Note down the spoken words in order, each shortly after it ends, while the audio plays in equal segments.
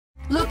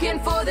Looking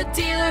for the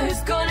dealer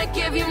who's gonna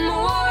give you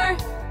more.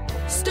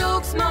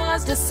 Stokes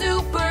Mazda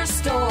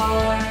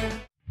Superstore.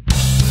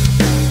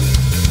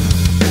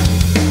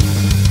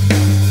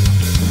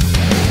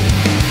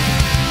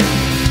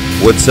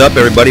 What's up,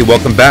 everybody?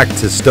 Welcome back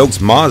to Stokes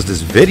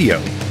Mazda's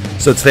video.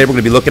 So today we're going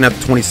to be looking at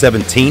the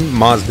 2017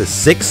 Mazda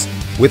 6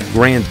 with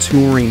Grand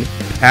Touring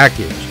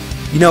package.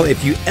 You know,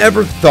 if you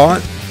ever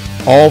thought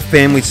all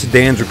family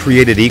sedans were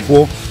created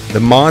equal, the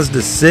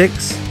Mazda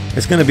 6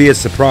 is going to be a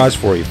surprise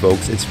for you,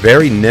 folks. It's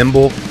very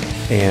nimble,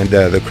 and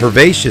the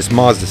curvaceous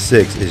Mazda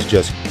 6 is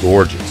just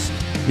gorgeous.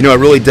 You know, it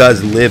really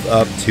does live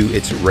up to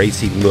its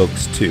racy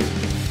looks too.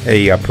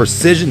 A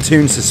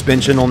precision-tuned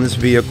suspension on this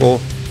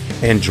vehicle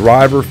and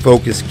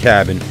driver-focused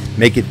cabin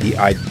make it the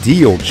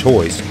ideal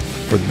choice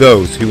for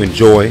those who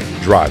enjoy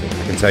driving.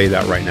 I can tell you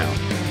that right now.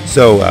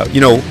 So,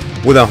 you know,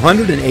 with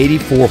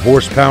 184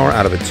 horsepower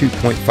out of a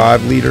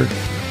 2.5-liter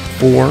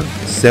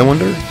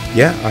four-cylinder,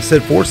 yeah, I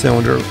said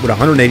four-cylinder with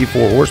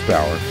 184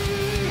 horsepower,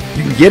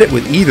 you can get it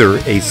with either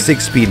a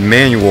 6-speed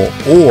manual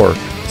or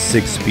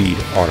 6-speed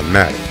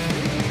automatic.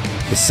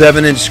 The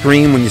 7-inch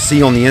screen, when you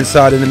see on the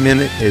inside in a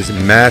minute, is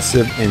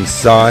massive in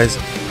size.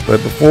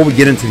 But before we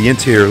get into the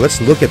interior,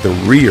 let's look at the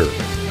rear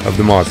of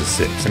the Mazda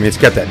 6. I mean, it's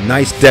got that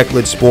nice deck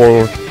lid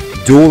spoiler,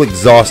 dual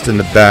exhaust in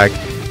the back,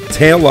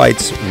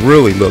 taillights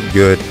really look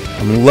good.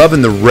 I'm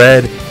loving the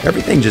red.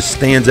 Everything just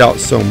stands out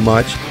so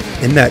much.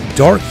 And that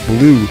dark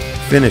blue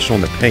finish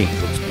on the paint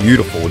looks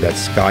beautiful with that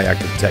Sky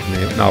Active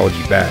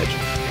Technology badge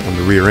on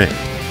the rear end.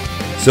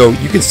 So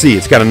you can see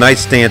it's got a nice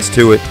stance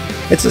to it.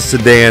 It's a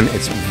sedan.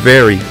 It's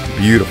very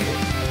beautiful.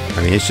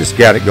 I mean, it's just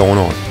got it going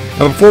on.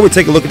 Now, before we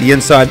take a look at the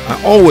inside,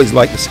 I always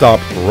like to stop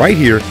right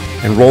here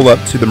and roll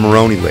up to the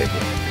Moroni label.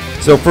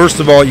 So first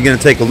of all, you're going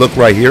to take a look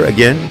right here.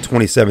 Again,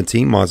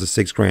 2017 Mazda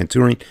 6 Grand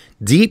Touring.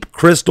 Deep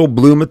crystal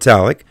blue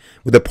metallic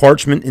with a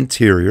parchment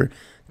interior.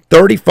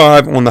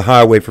 35 on the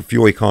highway for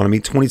fuel economy,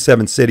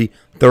 27 city,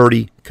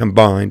 30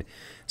 combined.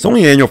 It's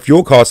only an annual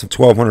fuel cost of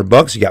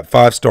 $1,200. You got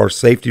 5-star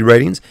safety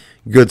ratings.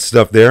 Good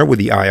stuff there with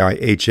the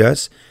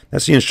IIHS.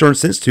 That's the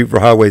Insurance Institute for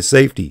Highway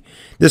Safety.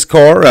 This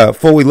car,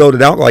 fully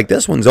loaded out like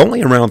this one's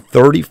only around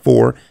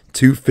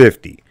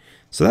 $34,250.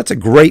 So that's a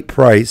great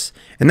price,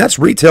 and that's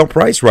retail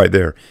price right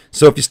there.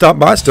 So if you stop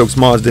by Stokes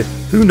Mazda,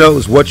 who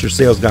knows what your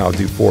sales guy will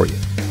do for you.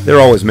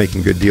 They're always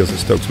making good deals at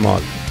Stokes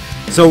Mazda.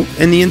 So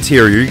in the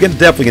interior, you're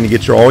definitely going to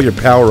get all your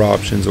power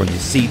options on your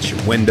seats,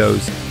 your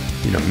windows,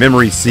 you know,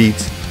 memory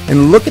seats.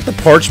 And look at the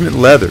parchment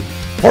leather.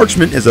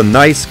 Parchment is a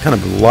nice kind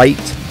of light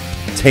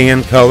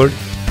tan colored,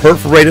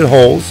 perforated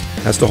holes.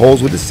 That's the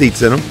holes with the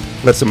seats in them.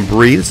 Lets them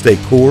breathe, stay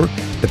cooler.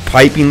 The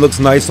piping looks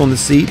nice on the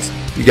seats.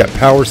 You got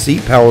power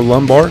seat, power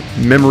lumbar,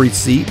 memory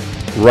seat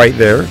right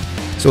there.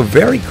 So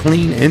very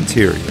clean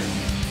interior.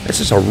 That's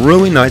just a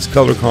really nice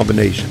color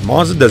combination.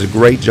 Mazda does a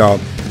great job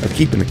of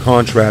keeping the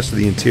contrast of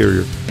the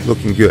interior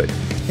looking good.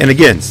 And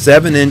again,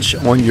 7-inch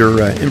on your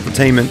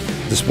infotainment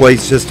display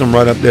system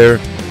right up there.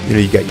 You know,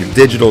 you got your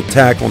digital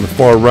tack on the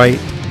far right,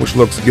 which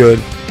looks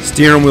good.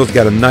 Steering wheel's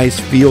got a nice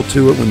feel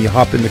to it when you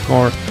hop in the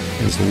car,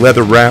 and it's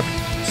leather wrapped.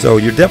 So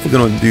you're definitely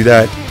going to do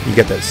that. You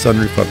got that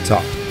sunroof up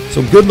top.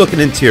 So good looking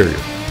interior.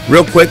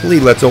 Real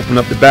quickly, let's open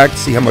up the back to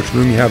see how much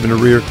room you have in the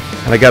rear.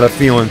 And I got a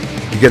feeling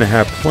you're going to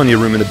have plenty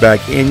of room in the back,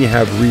 and you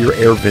have rear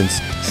air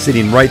vents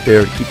sitting right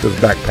there to keep those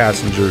back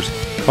passengers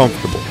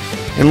comfortable.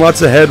 And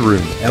lots of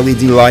headroom.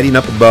 LED lighting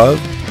up above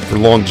for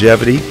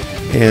longevity.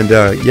 And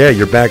yeah,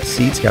 your back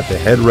seats got the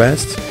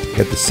headrests,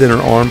 got the center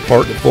arm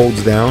part that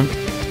folds down.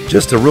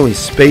 Just a really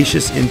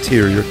spacious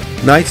interior.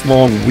 Nice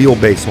long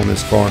wheelbase on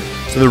this car.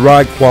 So the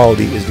ride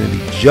quality is going to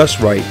be just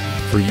right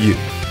for you.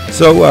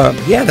 So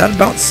yeah, that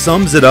about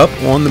sums it up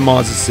on the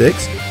Mazda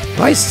 6.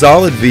 Nice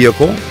solid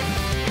vehicle.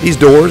 These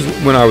doors,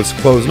 when I was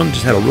closing them,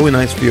 just had a really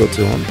nice feel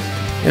to them.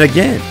 And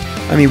again,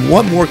 I mean,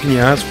 what more can you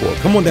ask for?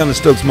 Come on down to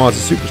Stokes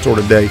Mazda Superstore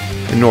today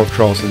in North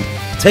Charleston.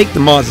 Take the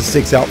Mazda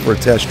 6 out for a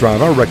test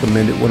drive. I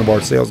recommend it. One of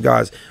our sales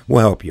guys will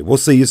help you. We'll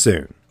see you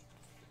soon.